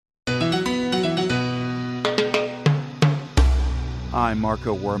I'm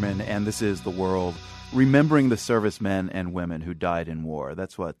Marco Werman, and this is The World. Remembering the servicemen and women who died in war.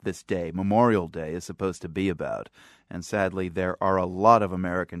 That's what this day, Memorial Day, is supposed to be about. And sadly, there are a lot of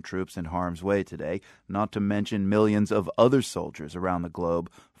American troops in harm's way today, not to mention millions of other soldiers around the globe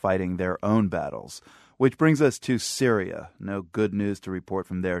fighting their own battles. Which brings us to Syria. No good news to report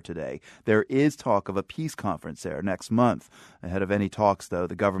from there today. There is talk of a peace conference there next month. Ahead of any talks, though,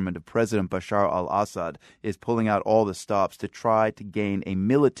 the government of President Bashar al-Assad is pulling out all the stops to try to gain a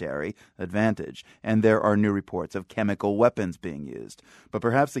military advantage. And there are new reports of chemical weapons being used. But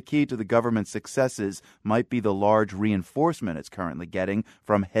perhaps the key to the government's successes might be the large reinforcement it's currently getting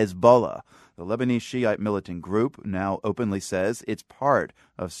from Hezbollah. The Lebanese Shiite militant group now openly says it's part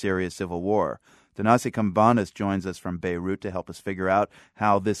of Syria's civil war. Thanasi Kambanis joins us from Beirut to help us figure out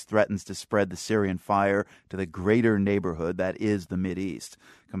how this threatens to spread the Syrian fire to the greater neighborhood that is the Mideast.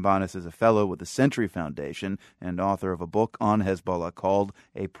 Kambanis is a fellow with the Century Foundation and author of a book on Hezbollah called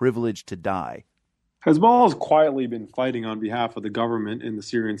A Privilege to Die. Hezbollah has quietly been fighting on behalf of the government in the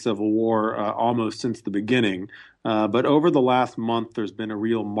Syrian civil war almost since the beginning. But over the last month, there's been a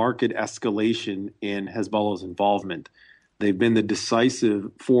real marked escalation in Hezbollah's involvement. They've been the decisive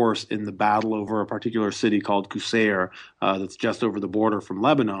force in the battle over a particular city called Qusair that's just over the border from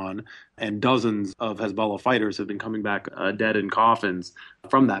Lebanon, and dozens of Hezbollah fighters have been coming back dead in coffins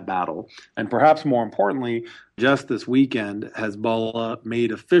from that battle. And perhaps more importantly, just this weekend, Hezbollah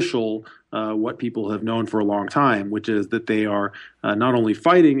made official what people have known for a long time, which is that they are not only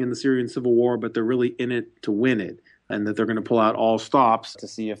fighting in the Syrian civil war, but they're really in it to win it, and that they're going to pull out all stops to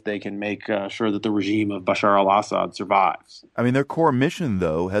see if they can make sure that the regime of Bashar al-Assad survives. I mean, their core mission,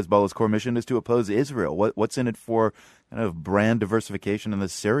 though, Hezbollah's core mission is to oppose Israel. What's in it for kind of brand diversification in the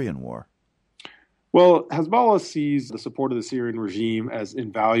Syrian war? Well, Hezbollah sees the support of the Syrian regime as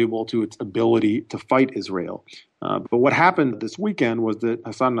invaluable to its ability to fight Israel. But what happened this weekend was that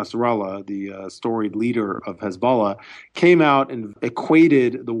Hassan Nasrallah, the storied leader of Hezbollah, came out and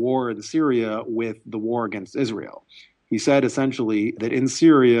equated the war in Syria with the war against Israel. He said essentially that in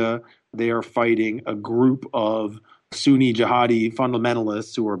Syria, they are fighting a group of Sunni jihadi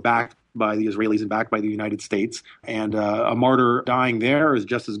fundamentalists who are backed by the Israelis and backed by the United States. And a martyr dying there is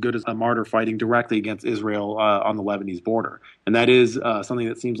just as good as a martyr fighting directly against Israel on the Lebanese border. And that is something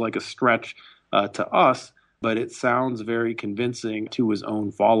that seems like a stretch to us, but it sounds very convincing to his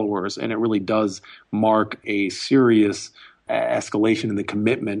own followers. And it really does mark a serious escalation in the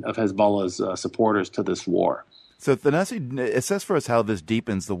commitment of Hezbollah's supporters to this war. So, Thanasi, assess for us how this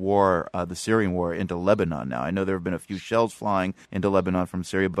deepens the war, the Syrian war, into Lebanon now. I know there have been a few shells flying into Lebanon from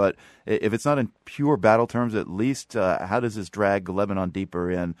Syria, but if it's not in pure battle terms, at least, how does this drag Lebanon deeper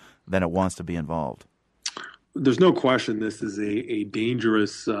in than it wants to be involved? There's no question this is a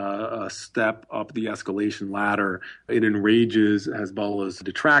dangerous step up the escalation ladder. It enrages Hezbollah's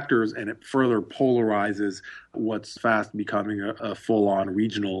detractors, and it further polarizes what's fast becoming a full-on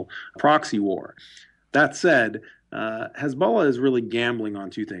regional proxy war. That said, Hezbollah is really gambling on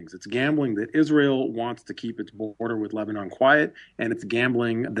two things. It's gambling that Israel wants to keep its border with Lebanon quiet, and it's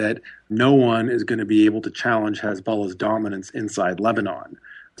gambling that no one is going to be able to challenge Hezbollah's dominance inside Lebanon.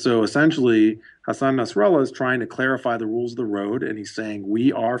 So essentially, Hassan Nasrallah is trying to clarify the rules of the road, and he's saying,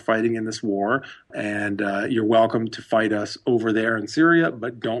 we are fighting in this war, and you're welcome to fight us over there in Syria,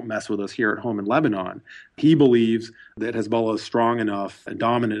 but don't mess with us here at home in Lebanon. He believes that Hezbollah is strong enough and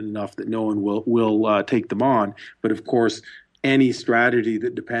dominant enough that no one will take them on. But of course, any strategy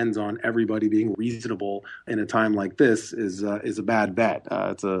that depends on everybody being reasonable in a time like this is a bad bet.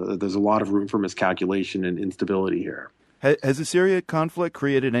 There's a lot of room for miscalculation and instability here. Has the Syria conflict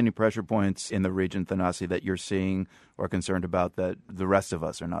created any pressure points in the region, Thanasi, that you're seeing or concerned about that the rest of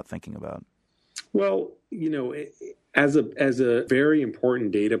us are not thinking about? Well, as a very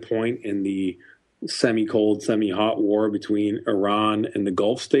important data point in the semi-cold, semi-hot war between Iran and the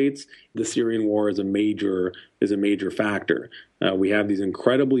Gulf states, the Syrian war is a major factor. We have these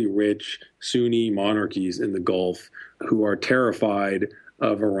incredibly rich Sunni monarchies in the Gulf who are terrified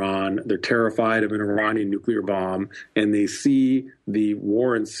of Iran. They're terrified of an Iranian nuclear bomb, and they see the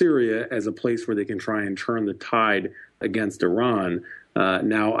war in Syria as a place where they can try and turn the tide against Iran.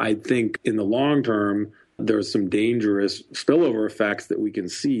 Now, I think in the long term, there's some dangerous spillover effects that we can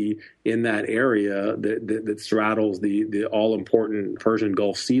see in that area that straddles the all-important Persian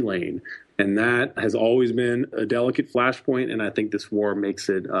Gulf Sea lane. And that has always been a delicate flashpoint, and I think this war makes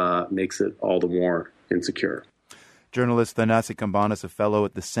it all the more insecure. Journalist Thanasi Kambanis, a fellow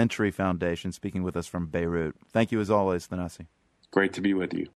at the Century Foundation, speaking with us from Beirut. Thank you as always, Thanasi. Great to be with you.